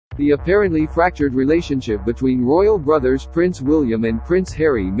The apparently fractured relationship between royal brothers Prince William and Prince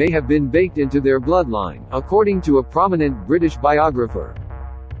Harry may have been baked into their bloodline, according to a prominent British biographer.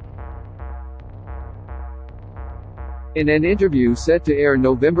 In an interview set to air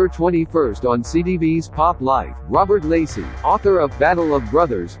November 21 on CTV's Pop Life, Robert Lacey, author of Battle of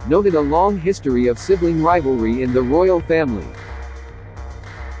Brothers, noted a long history of sibling rivalry in the royal family.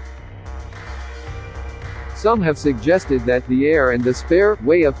 Some have suggested that the heir and the spare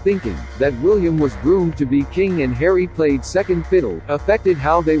way of thinking, that William was groomed to be king and Harry played second fiddle, affected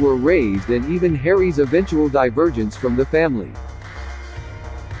how they were raised and even Harry's eventual divergence from the family.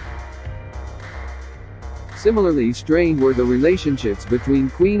 Similarly strained were the relationships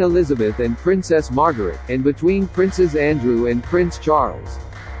between Queen Elizabeth and Princess Margaret, and between Princes Andrew and Prince Charles.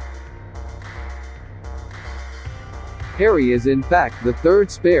 Harry is in fact the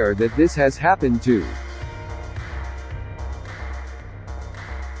third spare that this has happened to.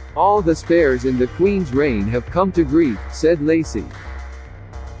 All the spares in the Queen's reign have come to grief, said Lacey.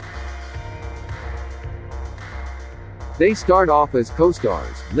 They start off as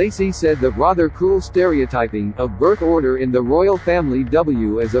co-stars. Lacey said the rather cruel stereotyping of birth order in the royal family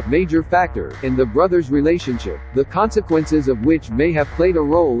as a major factor in the brothers' relationship, the consequences of which may have played a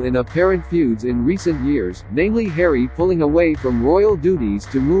role in apparent feuds in recent years, namely Harry pulling away from royal duties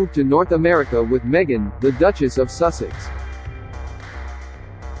to move to North America with Meghan, the Duchess of Sussex.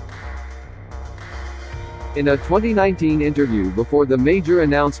 In a 2019 interview before the major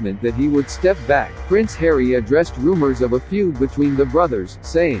announcement that he would step back, Prince Harry addressed rumors of a feud between the brothers,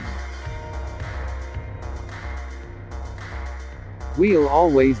 saying, "We'll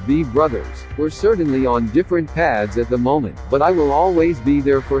always be brothers. We're certainly on different paths at the moment, but I will always be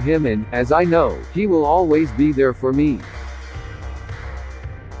there for him and, as I know, he will always be there for me."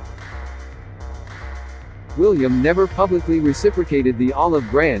 William never publicly reciprocated the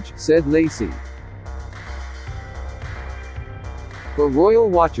olive branch, said Lacey. For royal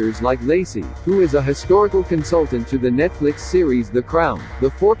watchers like Lacey, who is a historical consultant to the Netflix series The Crown,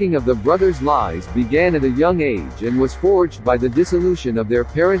 the forking of the brothers' lives began at a young age and was forged by the dissolution of their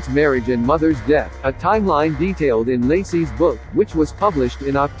parents' marriage and mother's death, a timeline detailed in Lacey's book, which was published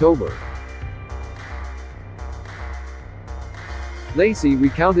in October. Lacey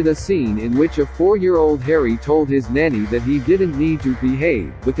recounted a scene in which a 4-year-old Harry told his nanny that he didn't need to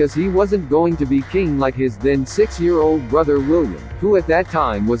behave, because he wasn't going to be king like his then 6-year-old brother William, who at that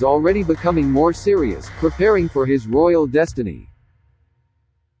time was already becoming more serious, preparing for his royal destiny.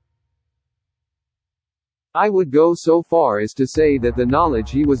 "I would go so far as to say that the knowledge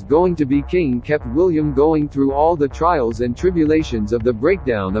he was going to be king kept William going through all the trials and tribulations of the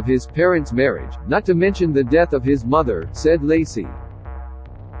breakdown of his parents' marriage, not to mention the death of his mother," said Lacey.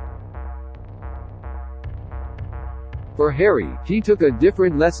 For Harry, he took a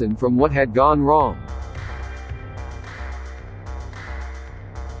different lesson from what had gone wrong.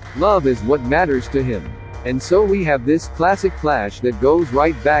 Love is what matters to him. And so we have this classic clash that goes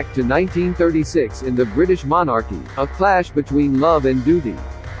right back to 1936 in the British monarchy, a clash between love and duty.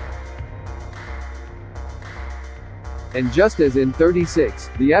 And just as in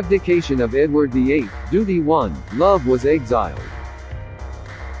 36, the abdication of Edward VIII, duty won, love was exiled.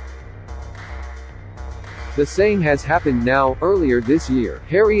 The same has happened now. Earlier this year,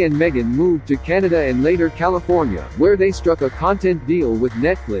 Harry and Meghan moved to Canada and later California, where they struck a content deal with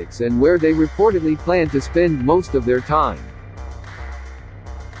Netflix and where they reportedly plan to spend most of their time.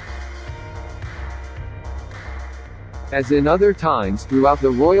 As in other times throughout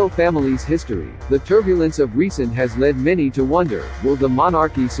the royal family's history, the turbulence of recent has led many to wonder, will the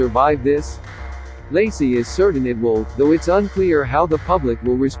monarchy survive this? Lacey is certain it will, though it's unclear how the public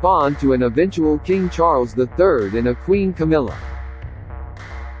will respond to an eventual King Charles III and a Queen Camilla.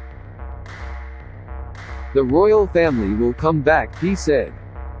 "The royal family will come back," he said.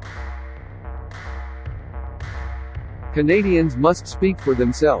 "Canadians must speak for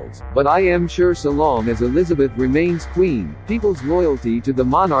themselves, but I am sure so long as Elizabeth remains queen, people's loyalty to the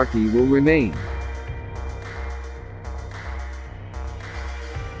monarchy will remain."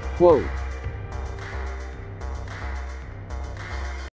 Quote,